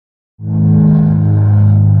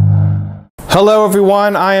Hello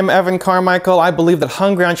everyone, I am Evan Carmichael. I believe that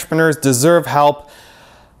hungry entrepreneurs deserve help,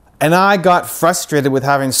 and I got frustrated with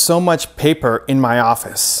having so much paper in my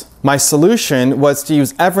office. My solution was to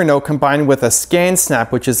use Evernote combined with a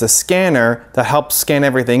ScanSnap, which is a scanner that helps scan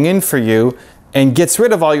everything in for you and gets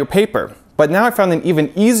rid of all your paper. But now I found an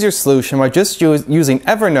even easier solution by just using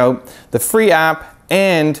Evernote, the free app,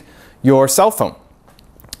 and your cell phone.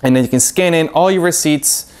 And then you can scan in all your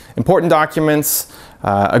receipts, important documents,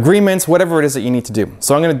 agreements, whatever it is that you need to do.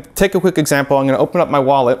 So I'm going to take a quick example. I'm going to open up my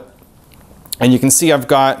wallet, and you can see I've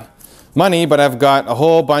got money, but I've got a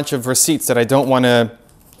whole bunch of receipts that I don't want to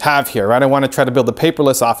have here, right? I want to try to build a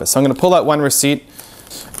paperless office. So I'm going to pull out one receipt,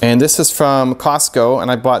 and this is from Costco, and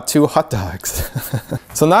I bought 2 hot dogs.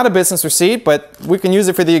 So not a business receipt, but we can use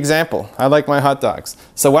it for the example. I like my hot dogs.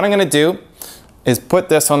 So what I'm going to do is put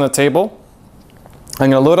this on the table. I'm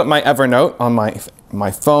going to load up my Evernote on my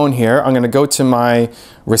phone here. I'm going to go to my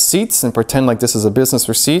receipts and pretend like this is a business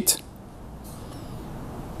receipt.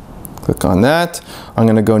 Click on that. I'm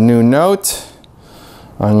going to go new note.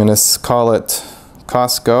 I'm going to call it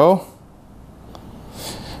Costco.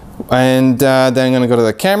 And then I'm going to go to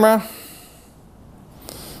the camera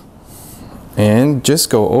and just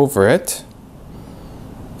go over it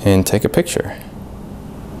and take a picture.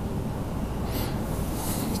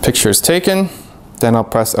 Picture is taken. Then I'll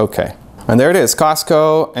press OK. And there it is,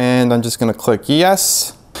 Costco, and I'm just going to click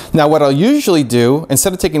yes. Now what I'll usually do,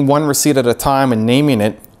 instead of taking one receipt at a time and naming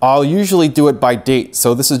it, I'll usually do it by date.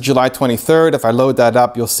 So this is July 23rd. If I load that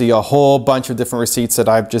up, you'll see a whole bunch of different receipts that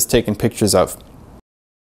I've just taken pictures of.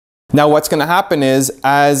 Now what's going to happen is,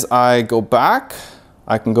 as I go back,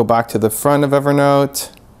 I can go back to the front of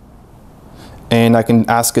Evernote, and I can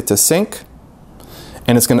ask it to sync,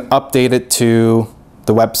 and it's going to update it to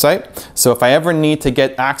the website. So if I ever need to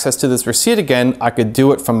get access to this receipt again, I could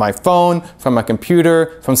do it from my phone, from my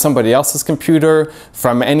computer, from somebody else's computer,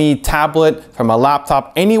 from any tablet, from a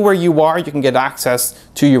laptop. Anywhere you are, you can get access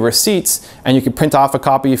to your receipts, and you can print off a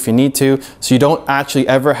copy if you need to, so you don't actually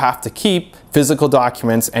ever have to keep physical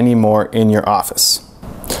documents anymore in your office.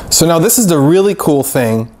 So now this is the really cool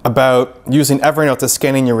thing about using Evernote to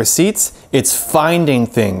scan in your receipts. It's finding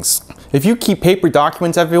things. If you keep paper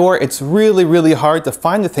documents everywhere, it's really, really hard to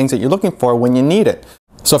find the things that you're looking for when you need it.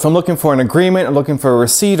 So if I'm looking for an agreement, or looking for a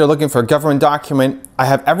receipt, or looking for a government document, I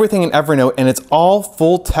have everything in Evernote, and it's all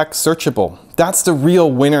full text searchable. That's the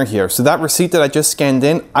real winner here. So that receipt that I just scanned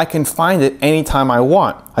in, I can find it anytime I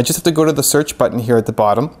want. I just have to go to the search button here at the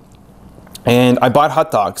bottom. And I bought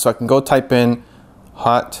hot dogs, so I can go type in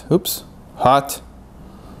hot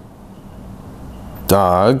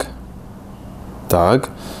dog.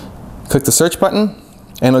 Click the search button,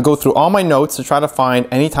 and it'll go through all my notes to try to find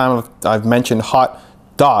any time I've mentioned hot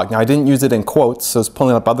dog. Now I didn't use it in quotes, so it's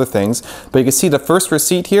pulling up other things, but you can see the first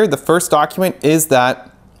receipt here, the first document is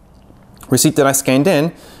that receipt that I scanned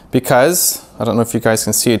in, because, I don't know if you guys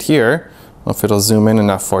can see it here, I don't know if it'll zoom in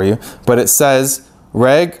enough for you, but it says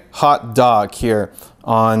reg hot dog here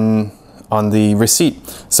on the receipt.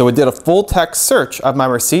 So it did a full text search of my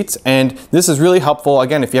receipts, and this is really helpful,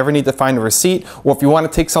 again, if you ever need to find a receipt, or if you want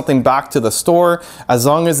to take something back to the store. As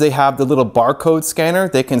long as they have the little barcode scanner,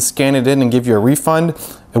 they can scan it in and give you a refund.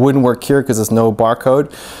 It wouldn't work here because there's no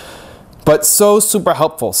barcode, but so super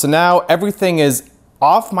helpful. So now everything is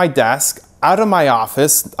off my desk, out of my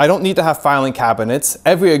office. I don't need to have filing cabinets.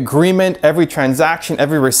 Every agreement, every transaction,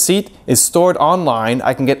 every receipt is stored online.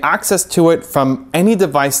 I can get access to it from any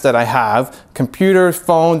device that I have, computer,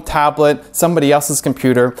 phone, tablet, somebody else's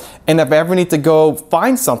computer. And if I ever need to go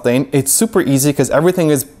find something, it's super easy because everything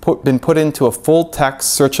has been put into a full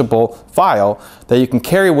text searchable file that you can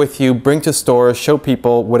carry with you, bring to stores, show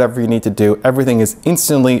people, whatever you need to do. Everything is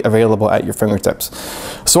instantly available at your fingertips.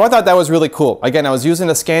 So I thought that was really cool. Again, I was using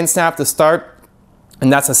a ScanSnap to start,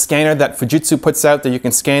 and that's a scanner that Fujitsu puts out that you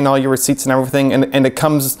can scan all your receipts and everything, and it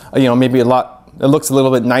comes, you know, maybe it looks a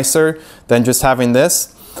little bit nicer than just having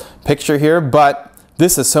this picture here, but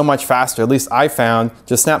this is so much faster. At least I found,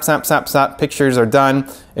 just snap, snap, snap, snap, pictures are done.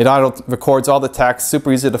 It auto records all the text,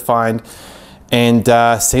 super easy to find, and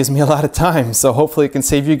saves me a lot of time. So hopefully it can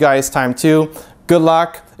save you guys time too. Good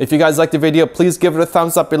luck. If you guys liked the video, please give it a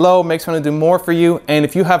thumbs up below. It makes me want to do more for you. And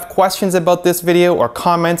if you have questions about this video or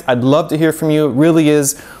comments, I'd love to hear from you. It really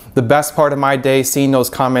is the best part of my day, seeing those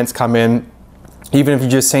comments come in, even if you're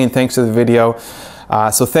just saying thanks to the video.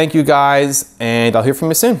 So thank you guys, and I'll hear from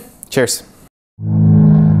you soon. Cheers.